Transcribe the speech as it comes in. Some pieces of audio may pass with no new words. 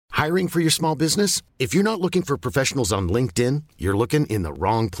Hiring for your small business? If you're not looking for professionals on LinkedIn, you're looking in the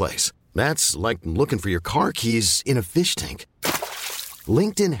wrong place. That's like looking for your car keys in a fish tank.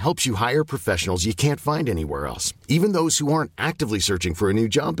 LinkedIn helps you hire professionals you can't find anywhere else, even those who aren't actively searching for a new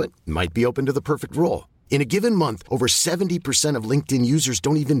job but might be open to the perfect role. In a given month, over 70% of LinkedIn users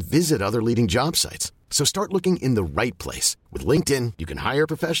don't even visit other leading job sites. So start looking in the right place. With LinkedIn, you can hire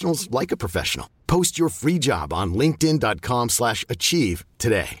professionals like a professional. Post your free job on linkedin.com/achieve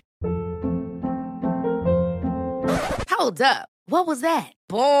today. Hold up. What was that?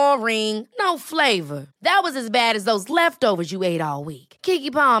 Boring. No flavor. That was as bad as those leftovers you ate all week.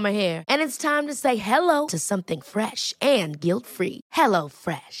 Keke Palmer here, and it's time to say hello to something fresh and guilt-free. Hello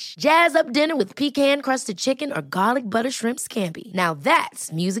Fresh. Jazz up dinner with pecan-crusted chicken or garlic butter shrimp scampi. Now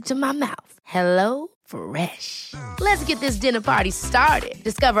that's music to my mouth. Hello Fresh. Let's get this dinner party started.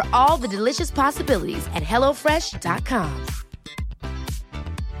 Discover all the delicious possibilities at hellofresh.com.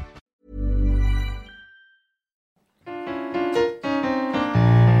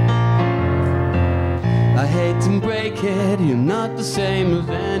 I hate to break it, you're not the same as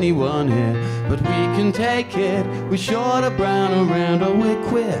anyone here, but we can take it. We're short of brown around or we're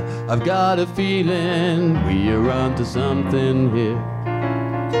queer. I've got a feeling we are onto something here.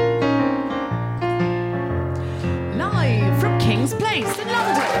 Live from King's Place in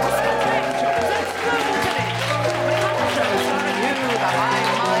London, presents Global Village, the panel show starring you, the high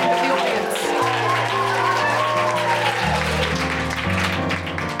mind of the audience.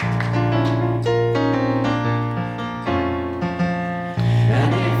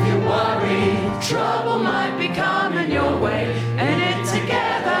 And if you worry, trouble might be coming your way. And it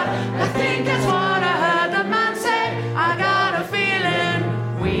together, I think that's what I heard the man say. I got a feeling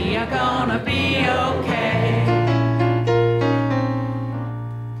we are gonna be okay.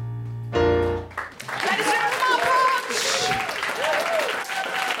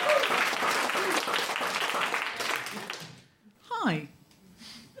 Hi,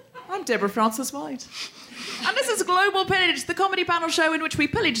 I'm Deborah Frances-White. And this is Global Pillage, the comedy panel show in which we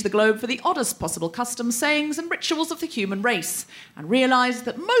pillage the globe for the oddest possible customs, sayings and rituals of the human race and realise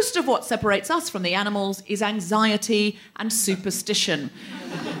that most of what separates us from the animals is anxiety and superstition.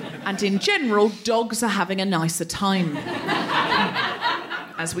 And in general, dogs are having a nicer time.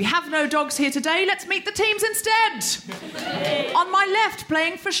 As we have no dogs here today, let's meet the teams instead. On my left,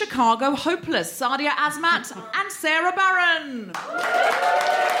 playing for Chicago Hopeless, Sadia Azmat and Sarah Barron.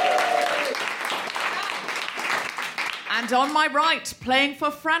 And on my right, playing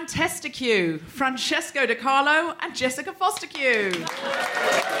for Frantesticue, Francesco De Carlo and Jessica Fostercue.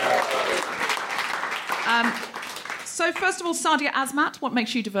 So first of all, Sadia Azmat, what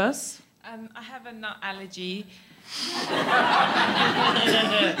makes you diverse? I have a nut allergy.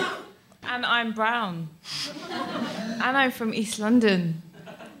 And I'm brown. And I'm from East London.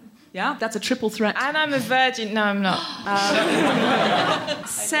 Yeah, that's a triple threat. And I'm a virgin. No, I'm not.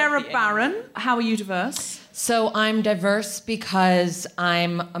 Sarah Barron, how are you diverse? So I'm diverse because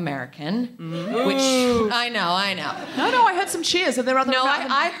I'm American, which I know. No, I heard some cheers. Are there other? No,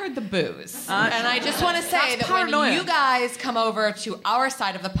 I heard the boos. And I just want to say that paranoia. When you guys come over to our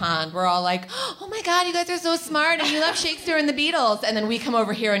side of the pond, we're all like, oh my God, you guys are so smart and you love Shakespeare and the Beatles. And then we come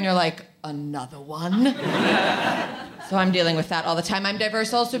over here and you're like, another one? So I'm dealing with that all the time. I'm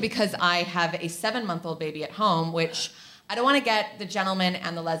diverse also because I have a 7-month-old baby at home, which I don't want to get the gentlemen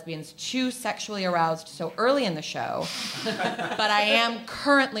and the lesbians too sexually aroused so early in the show, but I am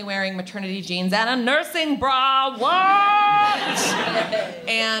currently wearing maternity jeans and a nursing bra. What?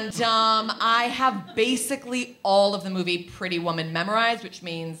 And I have basically all of the movie Pretty Woman memorized, which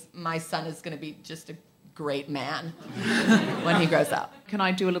means my son is going to be just a great man when he grows up. Can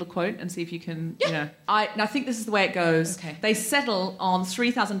I do a little quote and see if you can, I think this is the way it goes. Okay. They settle on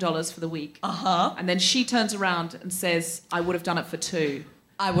 $3,000 for the week. Uh-huh. And then she turns around and says, I would have done it for $2,000.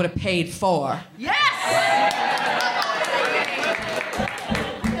 I would have paid $4,000. Yes!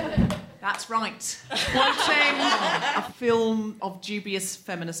 That's right. Quoting a film of dubious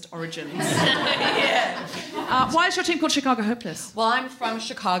feminist origins. Why is your team called Chicago Hopeless? Well, I'm from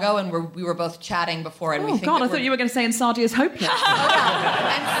Chicago, and we were both chatting before, and we think God, I thought you were going to say, and Sadia's Hopeless. And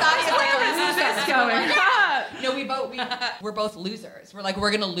Sadia's like, Where is this going? No, we're both losers. We're like,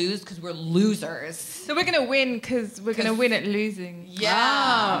 we're going to lose because we're losers. So we're going to win because we're going to win at losing.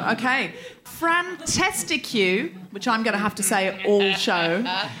 Yeah. Oh, okay. Frantesticue, which I'm going to have to say all show.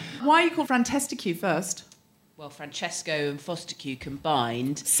 Why are you called Frantesticue first? Well, Francesco and Fostercue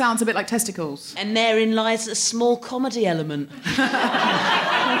combined. Sounds a bit like testicles. And therein lies a small comedy element.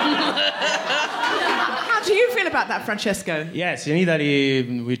 How do you feel about that, Francesco? Yes, in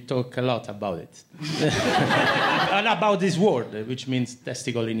Italy we talk a lot about it. And about this word, which means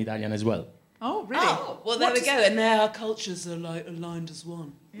testicle in Italian as well. Oh, really? Oh, well, there we go. And our cultures are like aligned as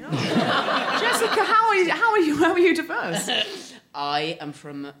one. Yeah. Jessica, how are you diverse? I am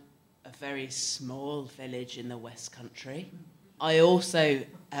from a very small village in the West Country. I also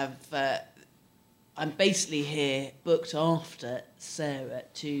have... I'm basically here booked after Sarah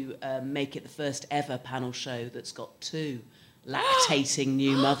to make it the first ever panel show that's got 2 lactating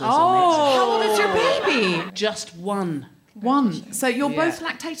new mothers on it. How old is your baby? Just one. One. So you're both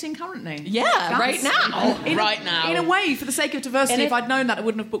lactating currently? Yeah, right now. Right now. In a way, for the sake of diversity, if I'd known that, I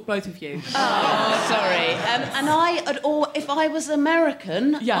wouldn't have booked both of you. Oh, sorry. And if I was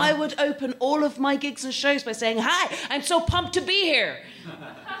American, I would open all of my gigs and shows by saying, "Hi, I'm so pumped to be here."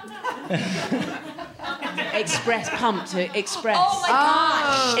 Express, pumped to express. Oh my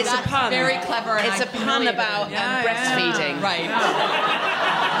gosh. It's That's a pun. very clever. And It's a pun about breastfeeding. Right.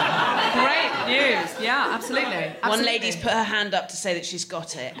 Great news. Yeah, absolutely. One lady's put her hand up to say that she's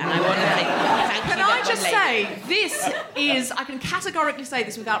got it, and I want to thank you. Can I just say, this is, I can categorically say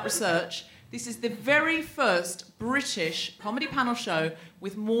this without research, this is the very first British comedy panel show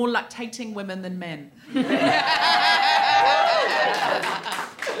with more lactating women than men.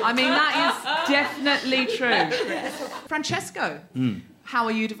 I mean, that is definitely true. Francesco, how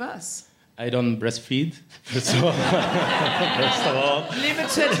are you diverse? I don't breastfeed, first of all.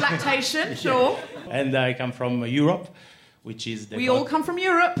 Limited lactation, sure. And I come from Europe, which is the... We all come from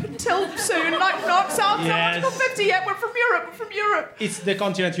Europe until soon, like not sounds Yes. not 50 yet. We're from Europe. It's the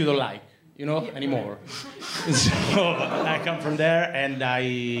continent you don't like, anymore. So I come from there, and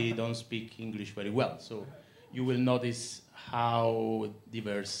I don't speak English very well. So you will notice how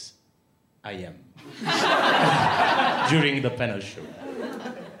diverse I am during the panel show.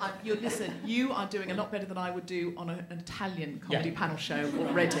 Listen, you are doing a lot better than I would do on an Italian comedy panel show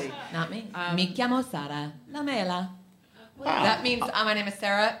already. Not me. Mi chiamo Sara, la mela. That means my name is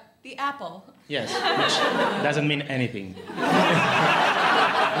Sarah, the apple. Yes, which doesn't mean anything.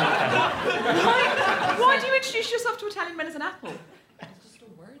 Why do you introduce yourself to Italian men as an apple? It's just a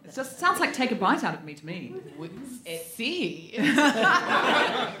word. It just sounds like take a bite out of me to me. See.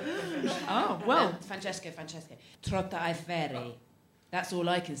 Oh, well. Francesco. Trotta ai ferri. That's all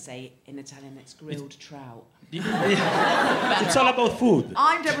I can say in Italian. It's grilled trout. It's all about food.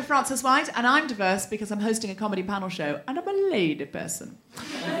 I'm Deborah Frances White, and I'm diverse because I'm hosting a comedy panel show, and I'm a lady person.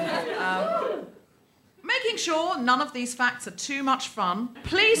 Making sure none of these facts are too much fun,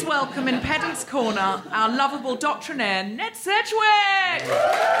 please welcome in Pedant's Corner our lovable doctrinaire, Ned Sedgwick!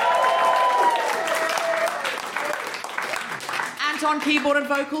 And on keyboard and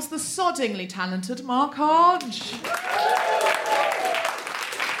vocals, the soddingly talented Mark Hodge.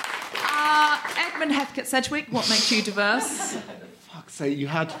 Edmund Heathcote Sedgwick, what makes you diverse? Fuck's sake, you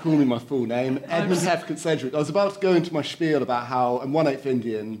had to call me my full name. Edmund Heathcote Sedgwick. I was about to go into my spiel about how I'm 1/8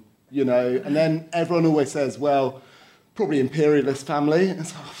 Indian, and then everyone always says, well, probably imperialist family. And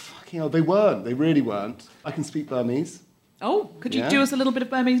it's fucking hell, they weren't. They really weren't. I can speak Burmese. Oh, could you do us a little bit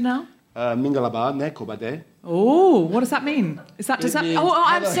of Burmese now? Mingalaba, ne kobade. Oh, what does that mean? Does that means I'm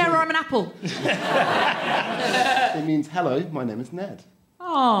hello. Sarah, I'm an apple. It means, hello, my name is Ned.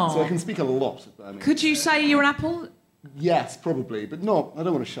 Oh. So I can speak a lot of Burmese. Could you say you're an apple? Yes, probably, but not. I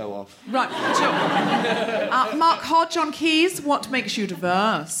don't want to show off. Right, sure. Mark Hodge on keys, what makes you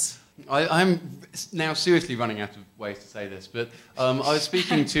diverse? I'm now seriously running out of ways to say this, but I was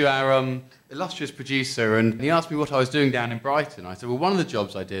speaking to our illustrious producer, and he asked me what I was doing down in Brighton. I said, well, one of the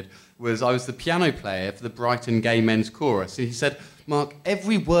jobs I did was I was the piano player for the Brighton Gay Men's Chorus. And he said, Mark,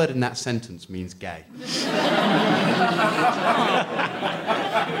 every word in that sentence means gay.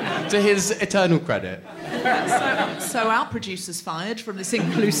 To his eternal credit. So our producer's fired from this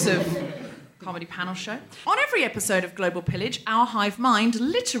inclusive comedy panel show. On every episode of Global Pillage, our hive mind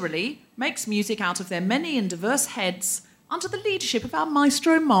literally makes music out of their many and diverse heads under the leadership of our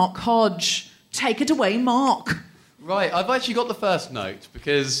maestro, Mark Hodge. Take it away, Mark. Right, I've actually got the first note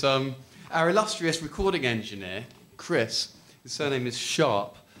because our illustrious recording engineer, Chris, his surname is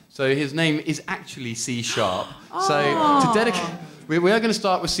Sharp, so his name is actually C Sharp. So to dedicate... We are going to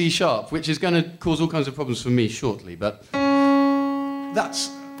start with C Sharp, which is going to cause all kinds of problems for me shortly, but that's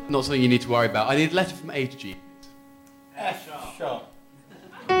not something you need to worry about. I need a letter from A to G. F sharp.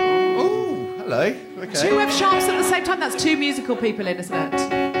 Oh, hello. Okay. 2 F sharps at the same time, that's 2 musical people in, isn't it?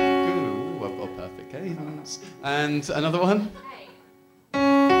 Ooh, I've got perfect cadence. And another one. Ooh.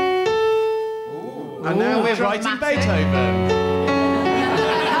 And now we're writing dramatic. Beethoven.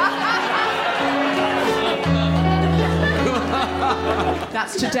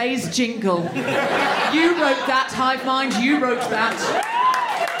 That's today's jingle. You wrote that, Hive Mind, you wrote that.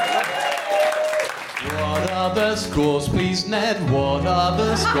 What are the scores, please, Ned? What are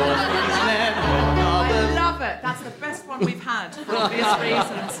the scores, please, Ned? I love it. That's the best one we've had for obvious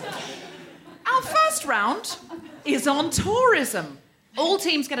reasons. Our first round is on tourism. All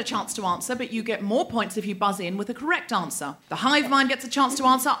teams get a chance to answer, but you get more points if you buzz in with a correct answer. The Hive Mind gets a chance to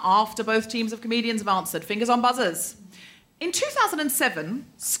answer after both teams of comedians have answered. Fingers on buzzers. In 2007,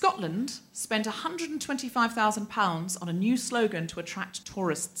 Scotland spent £125,000 on a new slogan to attract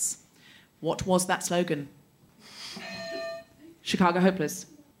tourists. What was that slogan? Chicago Hopeless.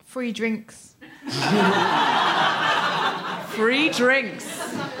 Free drinks. Free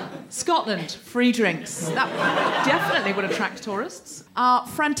drinks. Scotland, free drinks. That definitely would attract tourists.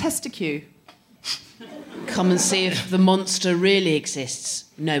 Frantesticue. Come and see if the monster really exists.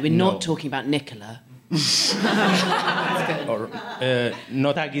 No, we're not talking about Nicola. Or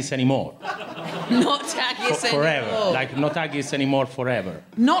not haggis anymore. Not haggis Forever. anymore. Like not haggis anymore forever.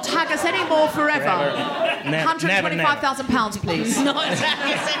 Not haggis anymore forever. £125,000, please. Not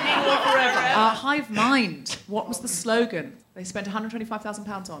haggis anymore forever. Hive Mind. What was the slogan they spent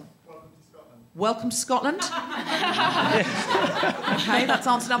 £125,000 on? Welcome to Scotland. Okay, that's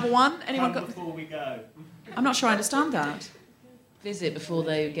answer number one. Anyone got? Before we go. I'm not sure I understand that. Visit before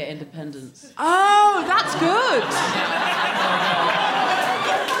they get independence. Oh, that's good.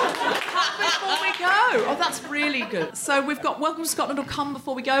 Before we go. Oh, that's really good. So we've got Welcome to Scotland or Come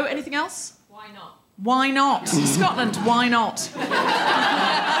Before We Go. Anything else? Why not? Why not? Scotland, why not? All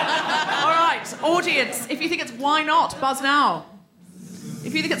right, audience, if you think it's why not, buzz now.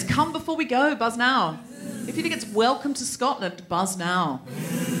 If you think it's Come Before We Go, buzz now. If you think it's Welcome to Scotland, buzz now.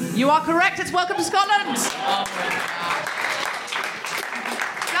 You are correct, it's Welcome to Scotland.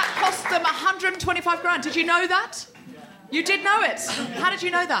 That cost them 125 grand. Did you know that? You did know it. How did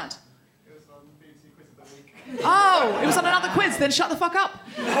you know that? It was on BBC Quiz of the Week. Oh, it was on another quiz. Then shut the fuck up.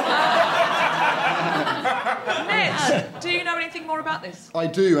 Ned, do you know anything more about this? I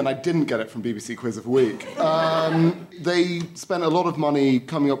do, and I didn't get it from BBC Quiz of the Week. They spent a lot of money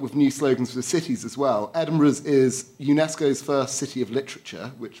coming up with new slogans for the cities as well. Edinburgh's is UNESCO's first city of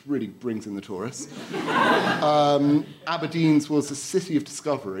literature, which really brings in the tourists. Aberdeen's was the city of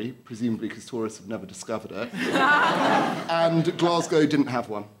discovery, presumably because tourists have never discovered it. And Glasgow didn't have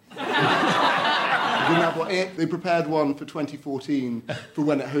one. They prepared one for 2014 for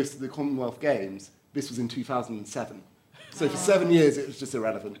when it hosted the Commonwealth Games. This was in 2007. So for 7 years, it was just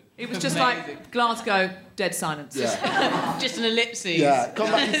irrelevant. It was just like Glasgow, dead silence. Yeah. Just an ellipses. Yeah, come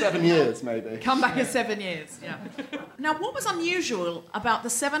back in 7 years, maybe. Come back in 7 years, yeah. Now, what was unusual about the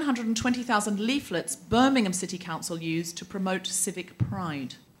 720,000 leaflets Birmingham City Council used to promote civic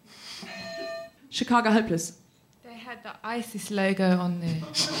pride? Chicago Hopeless. They had the ISIS logo on there.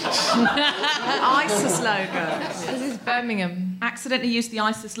 ISIS logo. This is Birmingham. Accidentally used the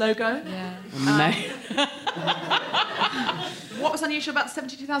ISIS logo. Yeah. No. What was unusual about the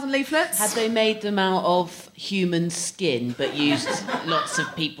 72,000 leaflets? Had they made them out of human skin, but used lots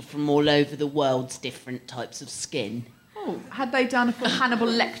of people from all over the world's different types of skin? Oh, had they done for Hannibal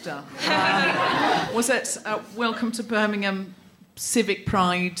Lecter? Was it Welcome to Birmingham, Civic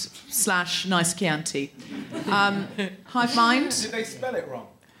Pride / Nice Chianti? Hive Mind? Did they spell it wrong?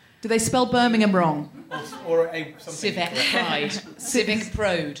 Did they spell Birmingham wrong? Or something Civic correct? Pride. Civic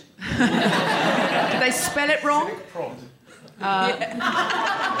Prode. Did they spell it wrong? Civic Prod.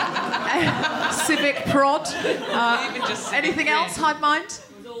 Civic Prod. Anything else, Hive Mind?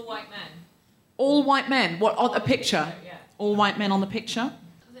 It was all white men. All white men. What, on a picture? Yeah. All white men on the picture?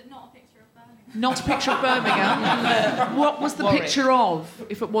 Was it not a picture of Birmingham? Not a picture of Birmingham. What was the picture of,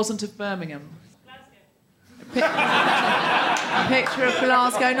 if it wasn't of Birmingham? A picture of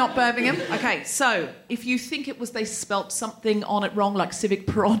Glasgow, not Birmingham. Okay, so if you think it was they spelt something on it wrong, like Civic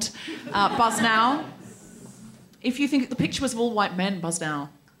Prod, buzz now. If you think the picture was of all white men, buzz now.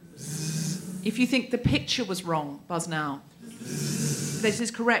 If you think the picture was wrong, buzz now. This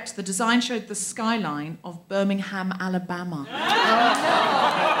is correct. The design showed the skyline of Birmingham, Alabama.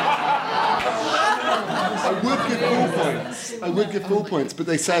 I would give full points, but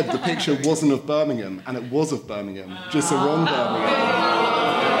they said the picture wasn't of Birmingham, and it was of Birmingham, just the wrong Birmingham.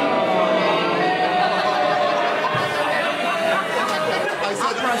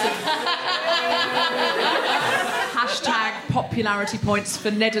 Hashtag popularity points for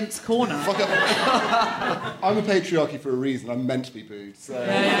Nedant's Corner. I'm a patriarchy for a reason. I'm meant to be booed. So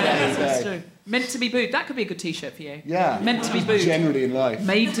That's true. Meant to be booed. That could be a good T-shirt for you. Yeah. Meant to be booed. Generally in life.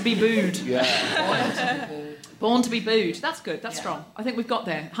 Made to be booed. Yeah. Born to be booed. That's good. That's strong. I think we've got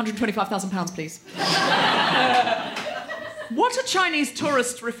there. £125,000, please. What are Chinese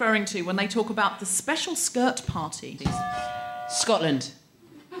tourists referring to when they talk about the special skirt party? Scotland.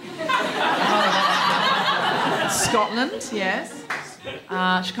 Scotland, yes.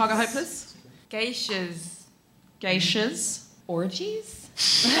 Chicago Hopeless? Geishas. Geishas. Orgies?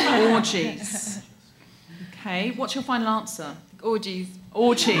 Orgies. Okay, what's your final answer? Orgies.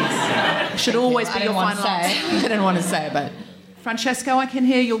 Orgies. Should always be your final answer. I didn't want to say, but... Francesco, I can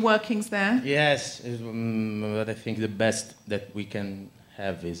hear your workings there. Yes, but I think the best that we can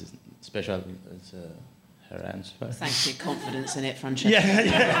have is special as her answer. Thank you. Confidence in it, Francesco.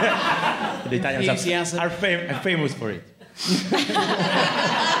 Yeah. The Italians Enthusiasm. are famous for it.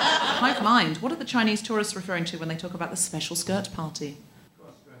 Hive mind, what are the Chinese tourists referring to when they talk about the special skirt party?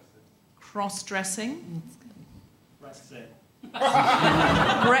 Cross-dressing. Brexit.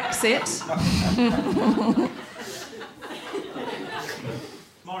 Brexit.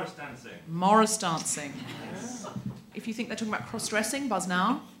 Morris dancing. Morris dancing. If you think they're talking about cross-dressing, buzz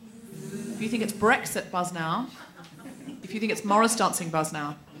now. If you think it's Brexit, buzz now. If you think it's Morris dancing, buzz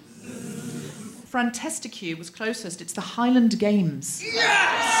now. Frantesticue was closest. It's the Highland Games. I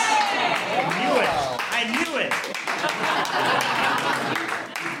knew it.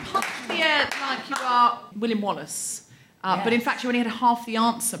 Punched the air like you are William Wallace. But in fact, you only had half the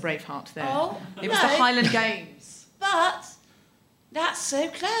answer, Braveheart, there. Oh, it was the no. Highland Games. But that's so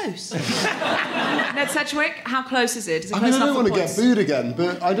close. Ned Sedgwick, how close is it? Is it I close mean, I enough don't for want to points? get booed again,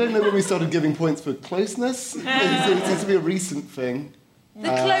 but I don't know when we started giving points for closeness. It seems to be a recent thing. The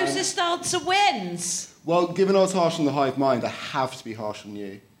closest answer wins. Well, given I was harsh on the hive mind, I have to be harsh on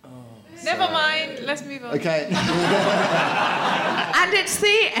you. Never mind. Let's move on. Okay. And it's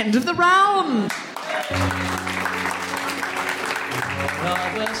the end of the round. What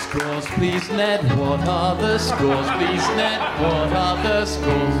are the scores, please, Ned? What are the scores, please, Ned? What are the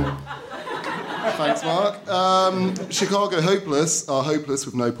scores? Thanks, Mark. Chicago Hopeless are hopeless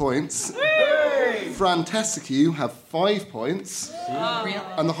with no points. Frantesticue have 5 points.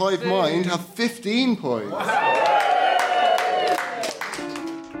 And the Hive Mind have 15 points.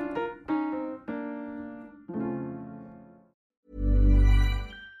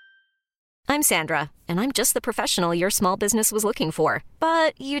 I'm Sandra, and I'm just the professional your small business was looking for.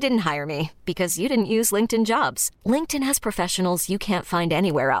 But you didn't hire me because you didn't use LinkedIn Jobs. LinkedIn has professionals you can't find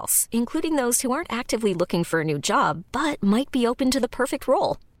anywhere else, including those who aren't actively looking for a new job, but might be open to the perfect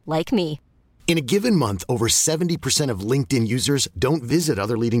role, like me. In a given month, over 70% of LinkedIn users don't visit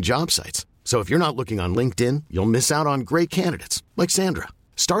other leading job sites. So if you're not looking on LinkedIn, you'll miss out on great candidates like Sandra.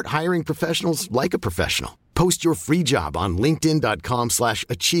 Start hiring professionals like a professional. Post your free job on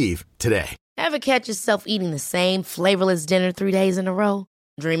linkedin.com/achieve today. Ever catch yourself eating the same flavorless dinner 3 days in a row?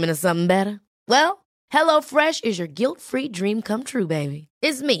 Dreaming of something better? Well, HelloFresh is your guilt-free dream come true, baby.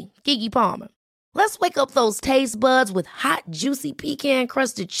 It's me, Keke Palmer. Let's wake up those taste buds with hot, juicy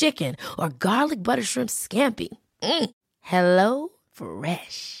pecan-crusted chicken or garlic butter shrimp scampi. Hello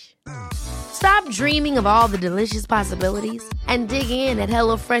Fresh. Stop dreaming of all the delicious possibilities and dig in at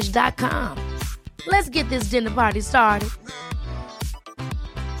HelloFresh.com. Let's get this dinner party started.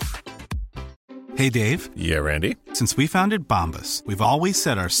 Hey, Dave. Yeah, Randy. Since we founded Bombas, we've always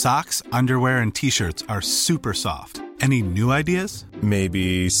said our socks, underwear, and T-shirts are super soft. Any new ideas?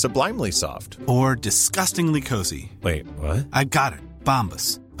 Maybe sublimely soft. Or disgustingly cozy. Wait, what? I got it.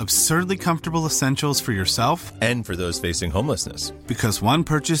 Bombas. Absurdly comfortable essentials for yourself and for those facing homelessness. Because one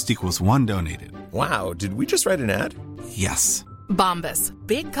purchased equals one donated. Wow, did we just write an ad? Yes. Bombas.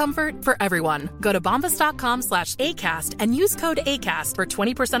 Big comfort for everyone. Go to bombas.com/ACAST and use code ACAST for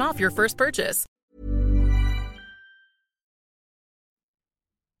 20% off your first purchase.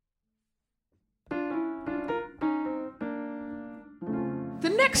 The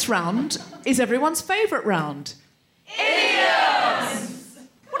next round is everyone's favourite round. Idioms!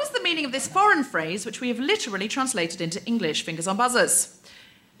 What is the meaning of this foreign phrase, which we have literally translated into English? Fingers on buzzers.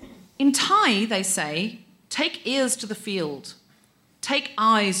 In Thai, they say, take ears to the field, take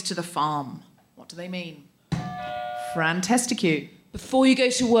eyes to the farm. What do they mean? Frantesticue. Before you go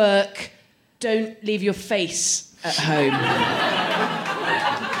to work, don't leave your face at home.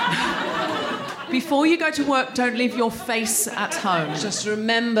 Before you go to work, don't leave your face at home. Just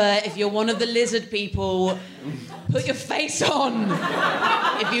remember, if you're one of the lizard people, put your face on.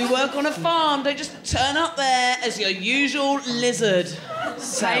 If you work on a farm, don't just turn up there as your usual lizard.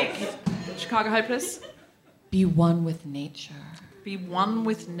 Take Chicago Hopeless. Be one with nature. Be one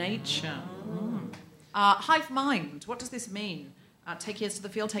with nature. Hive mind. What does this mean? Take ears to the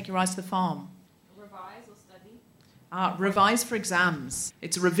field, take your eyes to the farm. Revise or study. Revise for exams.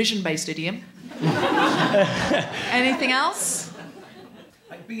 It's a revision-based idiom. Anything else?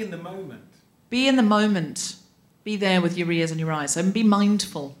 Like be in the moment. Be in the moment. Be there with your ears and your eyes. So be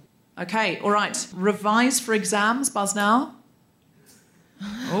mindful. Okay, all right. Revise for exams, buzz now.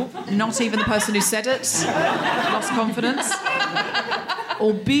 Oh, not even the person who said it. Lost confidence.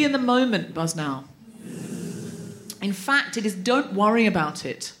 Or be in the moment, buzz now. In fact, it is don't worry about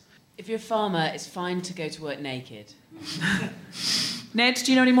it. If you're a farmer, it's fine to go to work naked. Ned,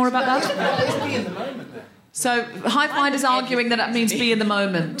 do you know any more about that? It's be in the moment then. So, Hive Mind is arguing that means be in the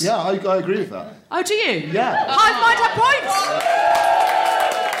moment. Yeah, I agree with that. Oh, do you? Yeah. Hive Mind have points!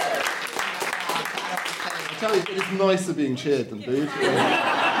 I tell you, it's nicer being cheered than booed. I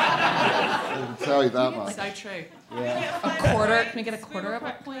can tell you that much. So true. Yeah. A quarter? Can we get a quarter of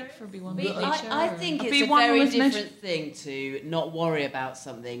a point for B1 with nature? I think it's a very different thing to not worry about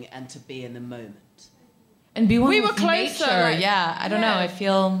something and to be in the moment. And B1 We were with closer, nature, like- yeah. I don't know, I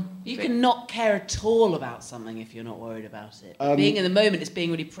feel... You can not care at all about something if you're not worried about it. Being in the moment is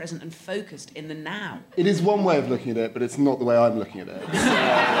being really present and focused in the now. It is one way of looking at it, but it's not the way I'm looking at it.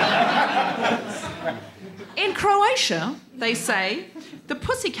 In Croatia, they say, the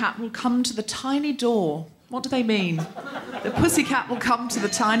pussycat will come to the tiny door. What do they mean? The pussycat will come to the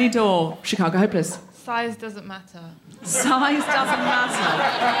tiny door. Chicago Hopeless. Size doesn't matter. Size doesn't matter.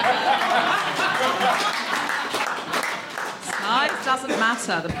 Size doesn't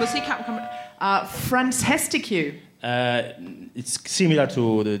matter. The pussycat will come... Francesticue. It's similar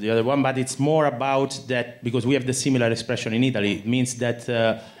to the other one, but it's more about that, because we have the similar expression in Italy. It means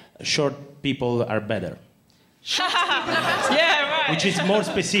that short people are better. Yeah, right. Which is more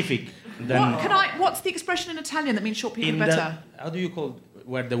specific than... What's the expression in Italian that means short people are better? How do you call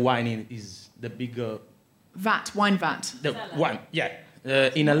where the wine is the big... Vat, wine vat. The wine, yeah.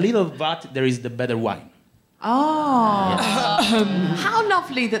 In a little vat, there is the better wine. Oh. How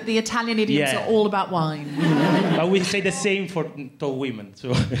lovely that the Italian idioms are all about wine. But we say the same for tall women,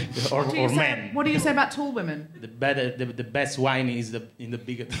 so or men. What do you say about tall women? The best wine is in the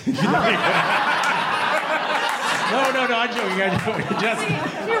bigger... No, I'm joking. Just...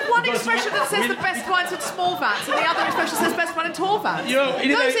 You have one expression that says the best wine's in small vats, and the other expression says best wine in tall vats.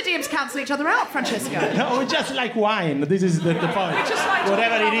 Those idioms cancel each other out, Francesco. No, we just like wine. This is the point. We just like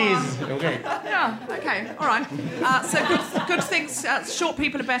whatever it is. Okay. Yeah, okay, all right. So good things, short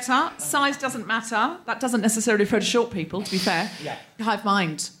people are better. Size doesn't matter. That doesn't necessarily refer to short people, to be fair. Yeah. Hive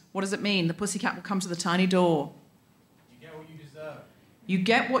mind. What does it mean? The pussycat will come to the tiny door. You get what you deserve. You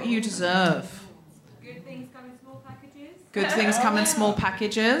get what you deserve. Good things come in small packages. Good things come in small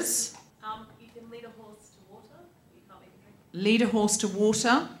packages. You can lead a horse to water. You can't make a drink. Lead a horse to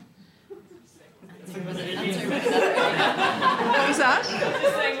water. What was that?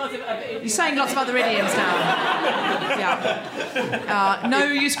 You're saying lots of other idioms now. Yeah. No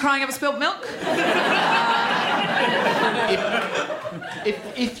use crying over spilt milk.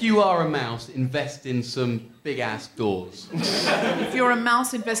 If you are a mouse, invest in some big-ass doors. If you're a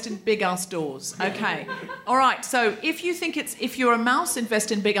mouse, invest in big-ass doors. Okay. All right, so if you're a mouse,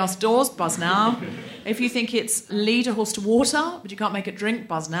 invest in big-ass doors, buzz now. If you think it's lead a horse to water, but you can't make it drink,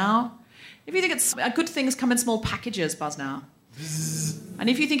 buzz now. If you think it's good things come in small packages, buzz now. And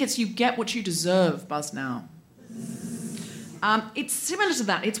if you think it's you get what you deserve, buzz now. It's similar to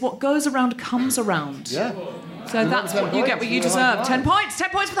that. It's what goes around comes around. Yeah. So that's what you get what you deserve. 10 points.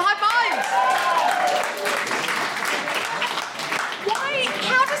 10 points for the Hive Mind. Why?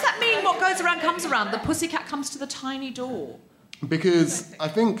 How does that mean what goes around comes around? The pussycat comes to the tiny door. Because I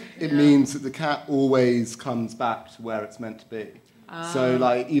think it means that the cat always comes back to where it's meant to be. So,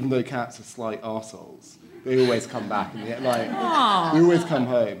 like, even though cats are slight arseholes, they always come back and they always come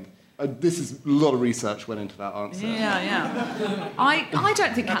home. This is a lot of research went into that answer. Yeah. I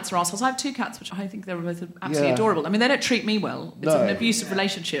don't think cats are assholes. I have two cats, which I think they're both absolutely adorable. I mean, they don't treat me well. It's an abusive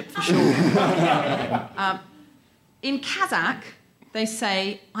relationship, for sure. In Kazakh, they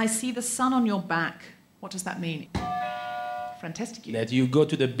say, I see the sun on your back. What does that mean? Fantastic. That you go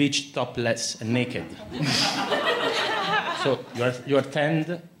to the beach topless and naked. So you are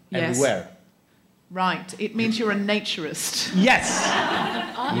tanned everywhere. Right. It means you're a naturist. Yes.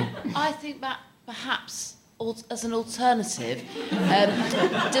 I think that perhaps as an alternative,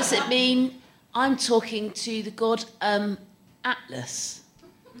 does it mean I'm talking to the god Atlas?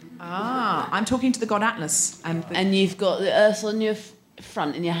 I'm talking to the god Atlas. And you've got the earth on your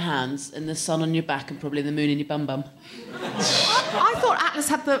front in your hands and the sun on your back and probably the moon in your bum. I thought Atlas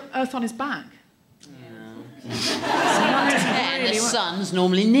had the earth on his back. And the sun's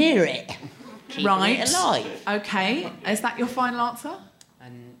normally near it. Keeping it alive. Okay. Is that your final answer?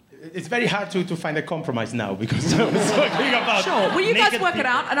 It's very hard to find a compromise now because I was talking about... Sure. Well, you guys work it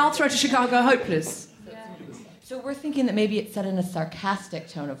out and I'll throw to Chicago Hopeless. So we're thinking that maybe it's said in a sarcastic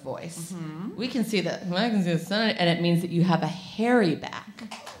tone of voice. We can see that. I can see the sun, and it means that you have a hairy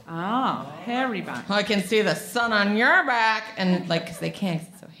back. Ah, hairy back. I can see the sun on your back, and like, because they can't, 'cause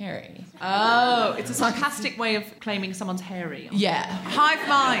it's so hairy. Oh, it's a sarcastic way of claiming someone's hairy. Yeah. Hive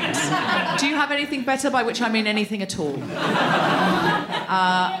mind. Do you have anything better, by which I mean anything at all?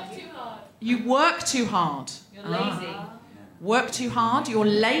 You work too hard. You're lazy. Work too hard, you're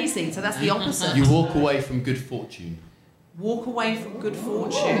lazy, so that's the opposite. You walk away from good fortune. Walk away from good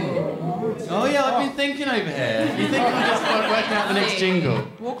fortune. Oh yeah, I've been thinking over here. You think I'm just working out the next jingle?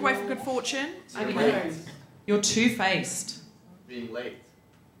 Walk away from good fortune. You're two-faced. Being late.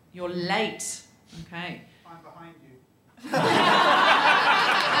 You're late. Okay. I'm behind you.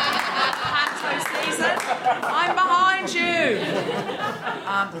 Panto season. I'm behind you.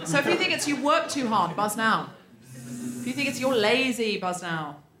 So if you think it's you work too hard, buzz now. If you think it's you're lazy, buzz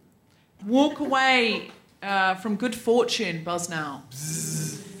now. Walk away from good fortune, buzz now.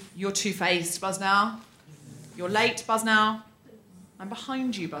 You're two-faced, buzz now. You're late, buzz now. I'm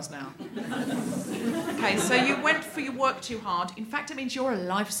behind you, buzz now. Okay, so you went for your work too hard. In fact, it means you're a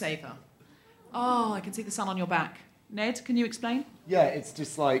lifesaver. Oh, I can see the sun on your back. Ned, can you explain? Yeah, it's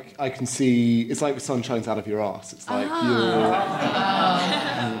just like I can see. It's like the sun shines out of your ass. It's like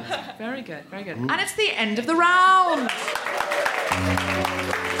Very good, very good. And it's the end of the round.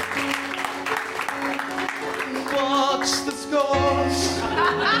 Watch the scores.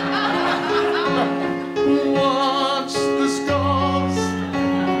 Watch the scores.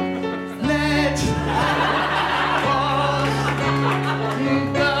 Let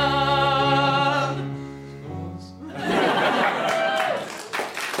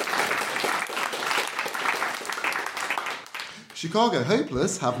Chicago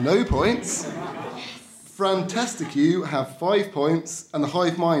Hopeless have no points. Fantastic You have 5 points, and the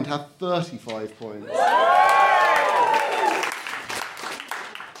Hive Mind have 35 points.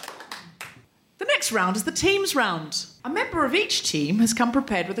 The next round is the teams round. A member of each team has come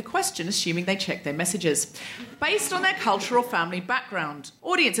prepared with a question, assuming they check their messages, based on their culture or family background.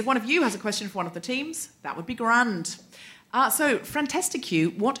 Audience, if one of you has a question for one of the teams, that would be grand. So, Fantastic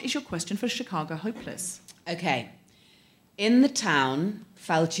You, what is your question for Chicago Hopeless? Okay. In the town,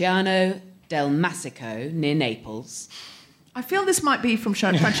 Falciano del Masico, near Naples. I feel this might be from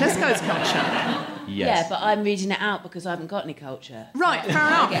Francesco's culture. Yes. Yeah, but I'm reading it out because I haven't got any culture. Right, fair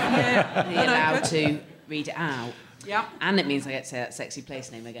enough. I get allowed to read it out. Yeah. And it means I get to say that sexy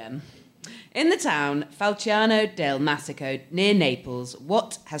place name again. In the town, Falciano del Masico, near Naples,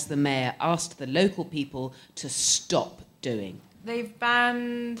 what has the mayor asked the local people to stop doing? They've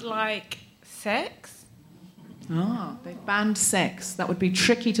banned, like, sex. Ah, they've banned sex. That would be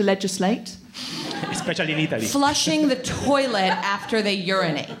tricky to legislate. Especially in Italy. Flushing the toilet after they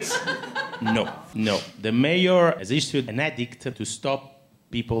urinate. No. The mayor has issued an edict to stop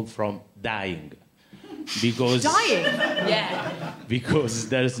people from dying. Because... Dying? Yeah. Because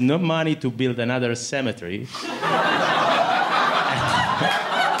there's no money to build another cemetery.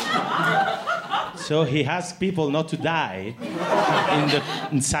 So he asks people not to die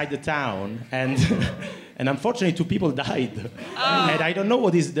inside the town, and unfortunately 2 people died. And I don't know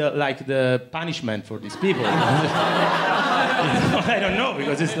what is the punishment for these people. I don't know,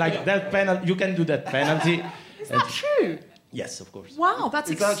 because it's like that penalty. You can do that penalty. Is that true? Yes, of course. Wow,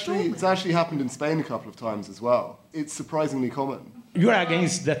 that's extraordinary. It's actually happened in Spain a couple of times as well. It's surprisingly common. You are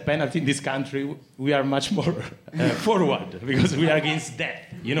against death penalty in this country. We are much more forward, because we are against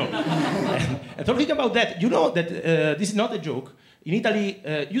death, you know. And talking about that, you know that this is not a joke. In Italy,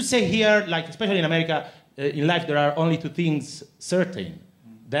 you say here, like especially in America, in life there are only 2 things certain: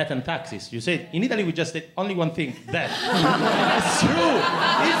 death and taxes. You say in Italy we just said only one thing: death. It's true.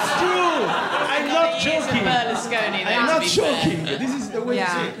 It's true. I'm not joking. Berlusconi. I'm not joking. This is the way you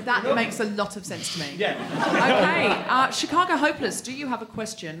say it. That makes a lot of sense to me. Yeah. Okay, Chicago Hopeless, do you have a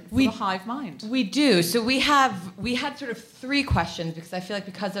question for the Hive Mind? We do. So we had sort of 3 questions, because I feel like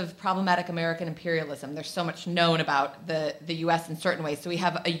because of problematic American imperialism, there's so much known about the U.S. in certain ways. So we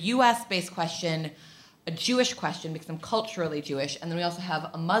have a U.S.-based question, a Jewish question, because I'm culturally Jewish, and then we also have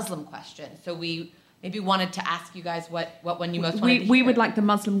a Muslim question. So we maybe wanted to ask you guys what one you most wanted to hear. We would like the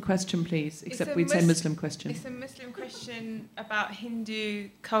Muslim question, please, except we'd say Muslim question. It's a Muslim question about Hindu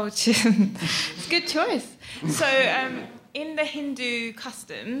culture. It's a good choice. So in the Hindu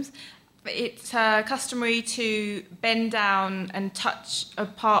customs, it's customary to bend down and touch a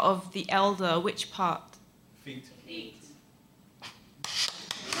part of the elder. Which part? Feet.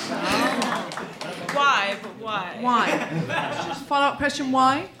 Why? But why? Why? Follow-up question,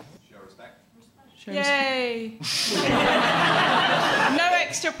 why? Yay! No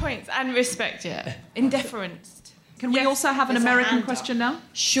extra points and respect, yeah. In deference Can we also have an There's a American hand question now?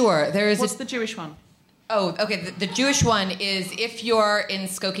 Sure. What's the Jewish one? Oh, okay. The Jewish one is if you're in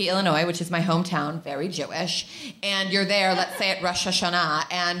Skokie, Illinois, which is my hometown, very Jewish, and you're there, let's say at Rosh Hashanah,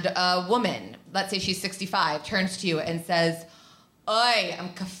 and a woman, let's say she's 65, turns to you and says, "Oi,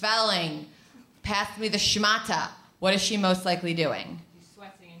 I'm kafeling. Pass me the shmata." What is she most likely doing? She's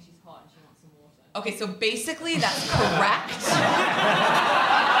sweating and she's hot and she wants some water. Okay, so basically that's correct.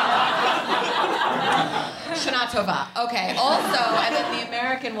 Shana Tova. Okay, also, and then the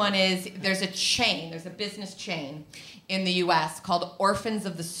American one is there's a business chain in the US called Orphans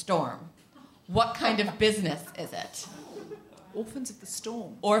of the Storm. What kind of business is it? Orphans of the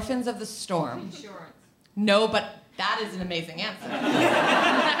Storm. Orphans of the Storm. Insurance. No, but that is an amazing answer.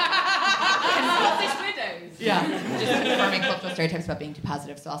 Scottish widows. Yeah, just confirming cultural stereotypes about being too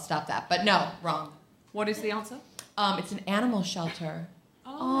positive, so I'll stop that. But no, wrong. What is the answer? It's an animal shelter.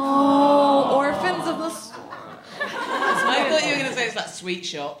 Oh, Orphans of the Storm. I thought you were going to say it's that sweet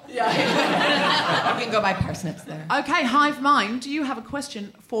shop. Yeah. You can go buy parsnips there. Okay, Hive Mind, do you have a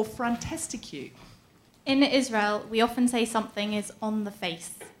question for Frantesticue? In Israel, we often say something is on the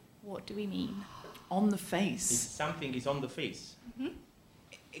face. What do we mean? On the face? Something is on the face. Mm-hmm.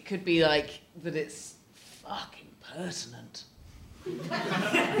 It could be like that it's fucking pertinent.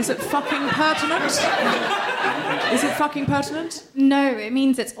 Is it fucking pertinent? Is it fucking pertinent? No, it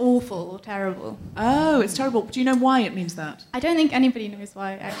means it's awful or terrible. Oh, it's terrible. Do you know why it means that? I don't think anybody knows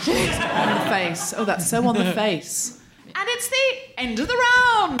why, actually. It's on the face. Oh, that's so on the face. And it's the end of the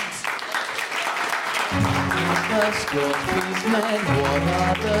round.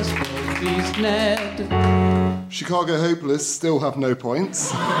 Chicago Hopeless still have no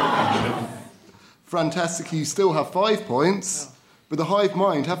points. Fantastic, you still have 5 points, but the Hive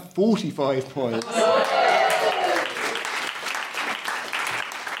Mind have 45 points.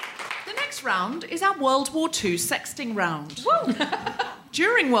 The next round is our World War II sexting round.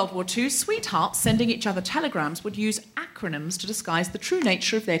 During World War II, sweethearts sending each other telegrams would use acronyms to disguise the true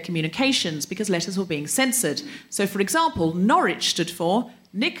nature of their communications because letters were being censored. So, for example, Norwich stood for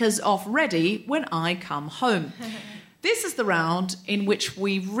 "Knickers off ready when I come home." This is the round in which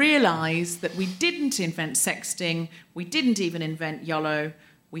we realise that we didn't invent sexting, we didn't even invent YOLO,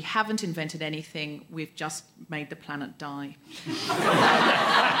 we haven't invented anything, we've just made the planet die.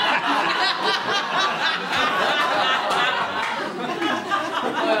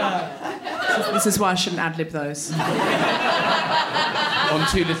 This is why I shouldn't ad-lib those. On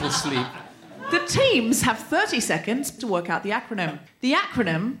too little sleep. The teams have 30 seconds to work out the acronym. The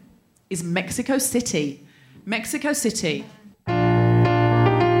acronym is Mexico City. Mexico City.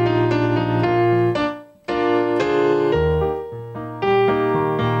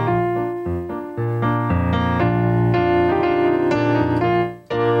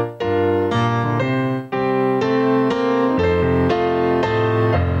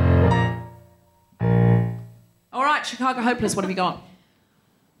 All right, Chicago Hopeless, what have you got?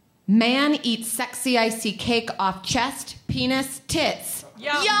 Man eats sexy icy cake off chest, penis, tits.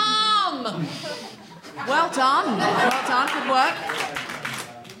 Yum! Yum! Well done. Well done. Good work.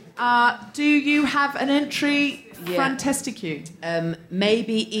 Do you have an entry, Frantesticue?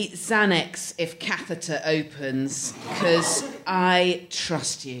 Maybe eat Xanax if catheter opens, because I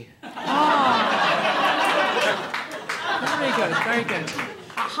trust you. Very good, very good.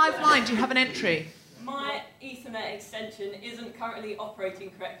 Hive Mind, do you have an entry? My Ethernet extension isn't currently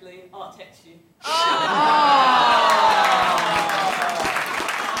operating correctly. I'll text you.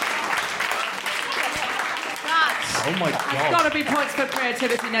 Oh my God. Got to be points for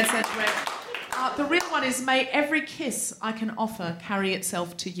creativity, Ned Sedgwick. The real one is, may every kiss I can offer carry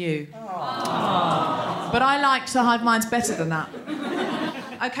itself to you. But I liked the Hive Minds better than that.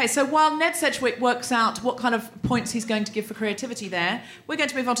 Okay, so while Ned Sedgwick works out what kind of points he's going to give for creativity there, we're going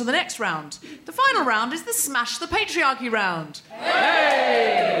to move on to the next round. The final round is the Smash the Patriarchy round.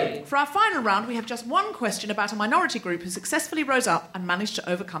 Hey! For our final round, we have just one question about a minority group who successfully rose up and managed to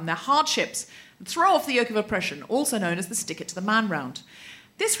overcome their hardships and throw off the yoke of oppression, also known as the Stick It to the Man round.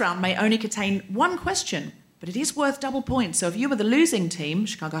 This round may only contain one question, but it is worth double points. So if you were the losing team,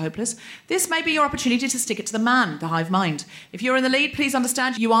 Chicago Hopeless, this may be your opportunity to stick it to the man, the Hive Mind. If you're in the lead, please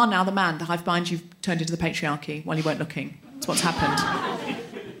understand you are now the man. The Hive Mind, you've turned into the patriarchy while you weren't looking. That's what's happened.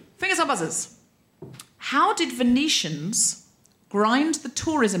 Fingers on buzzers. How did Venetians grind the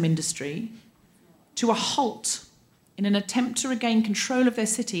tourism industry to a halt in an attempt to regain control of their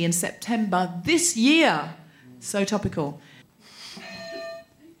city in September this year? So topical.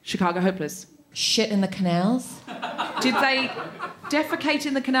 Chicago Hopeless. Shit in the canals? Did they defecate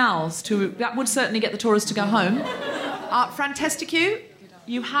in the canals? That would certainly get the tourists to go home. Frantesticue,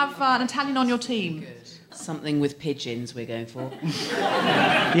 you have an Italian on your team. Something with pigeons we're going for.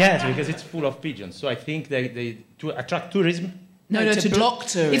 Yes, because it's full of pigeons. So I think they to attract tourism. No, to block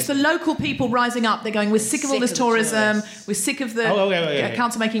tourism. It's the local people rising up. They're going, we're sick of all this tourism. We're sick of the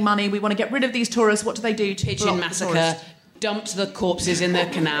council making money. We want to get rid of these tourists. What do they do to Pigeon block massacre, the tourists? dumped the corpses in the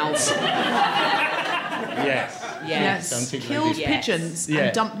canals. Yes. Something Killed like this. pigeons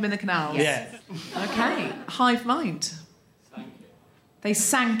and dumped them in the canals. Yes. Okay, hive mind. They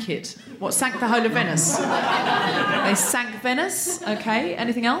sank it. What, sank the whole of Venice? They sank Venice. Okay,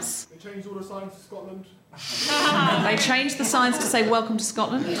 anything else? They changed all the signs to Scotland. They changed the signs to say welcome to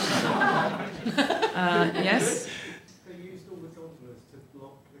Scotland. Yes? They used all the gondolas to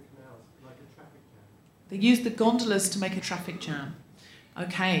block the canals like a traffic jam. They used the gondolas to make a traffic jam.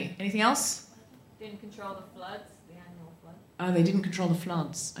 Okay, anything else? Didn't control the floods, the annual flood. Oh, they didn't control the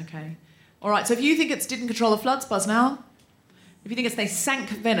floods. Okay. All right, so if you think it's didn't control the floods, buzz now. If you think it's they sank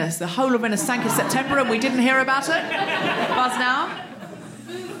Venice, the whole of Venice sank in September and we didn't hear about it, buzz now.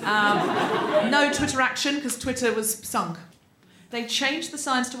 No Twitter action because Twitter was sunk. They changed the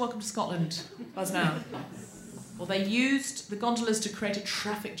signs to welcome to Scotland, buzz now. Well, they used the gondolas to create a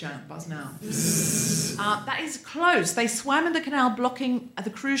traffic jam, buzz now. That is close. They swam in the canal blocking the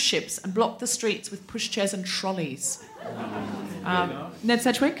cruise ships and blocked the streets with pushchairs and trolleys. Ned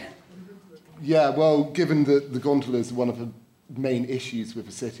Sedgwick? Yeah, well, given that the gondolas are one of the main issues with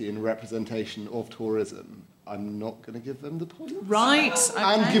the city in representation of tourism, I'm not going to give them the points. Right. Okay.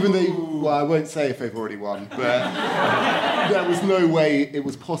 And given well, I won't say if they've already won, but there was no way it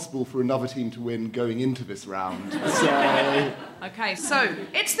was possible for another team to win going into this round. So... Okay, so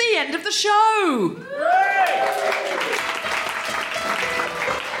it's the end of the show.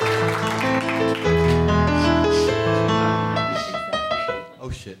 Oh,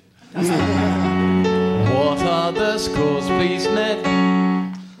 shit. What are the scores, please, Ned?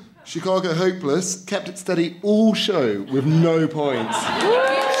 Chicago Hopeless kept it steady all show with no points.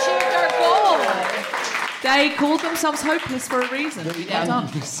 They called themselves hopeless for a reason. Well done.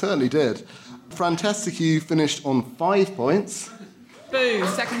 They certainly did. Fantastic You finished on 5 points. Boo,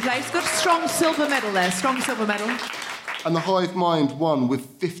 second place. Got a strong silver medal there, strong silver medal. And the Hive Mind won with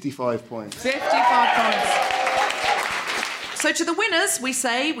 55 points. 55 points. So to the winners, we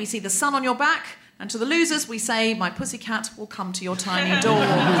say, we see the sun on your back. And to the losers, we say, my pussycat will come to your tiny door.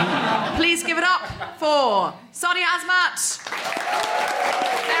 Please give it up for Sadia Azmat,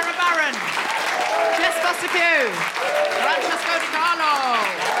 Sarah Barron, Jess Busterque, Francesco Di Carlo,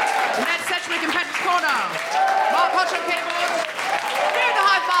 Ned Sedgwick in Petra's Corner, Mark Hodge on keyboard, you the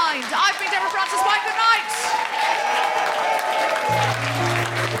Hive Mind. I've been Deborah Francis White. Good night.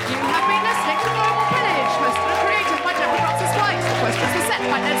 You have been listening to Global Village, hosted and created by Deborah Francis White. The questions were set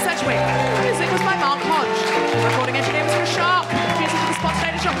by Ned Sedgwick. Music was by Mark Hodge. Recording engineer was Chris Sharp. Music for the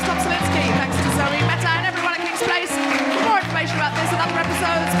spontaneous shot was Tom Salinsky. Thanks to Zoe Meta and everyone at King's Place. For more information about this and other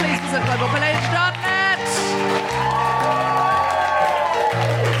episodes, please visit globalvillage.net.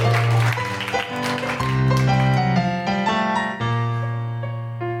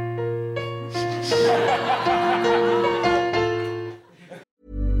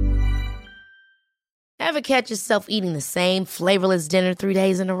 Ever catch yourself eating the same flavorless dinner 3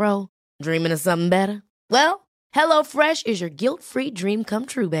 days in a row? Dreaming of something better? Well, HelloFresh is your guilt-free dream come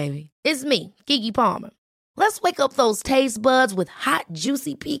true, baby. It's me, Keke Palmer. Let's wake up those taste buds with hot,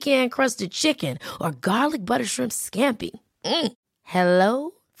 juicy pecan-crusted chicken or garlic butter shrimp scampi.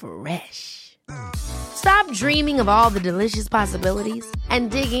 Hello Fresh. Stop dreaming of all the delicious possibilities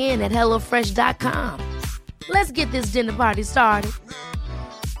and dig in at HelloFresh.com. Let's get this dinner party started.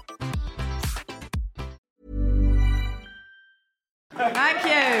 Thank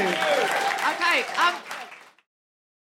you. Okay,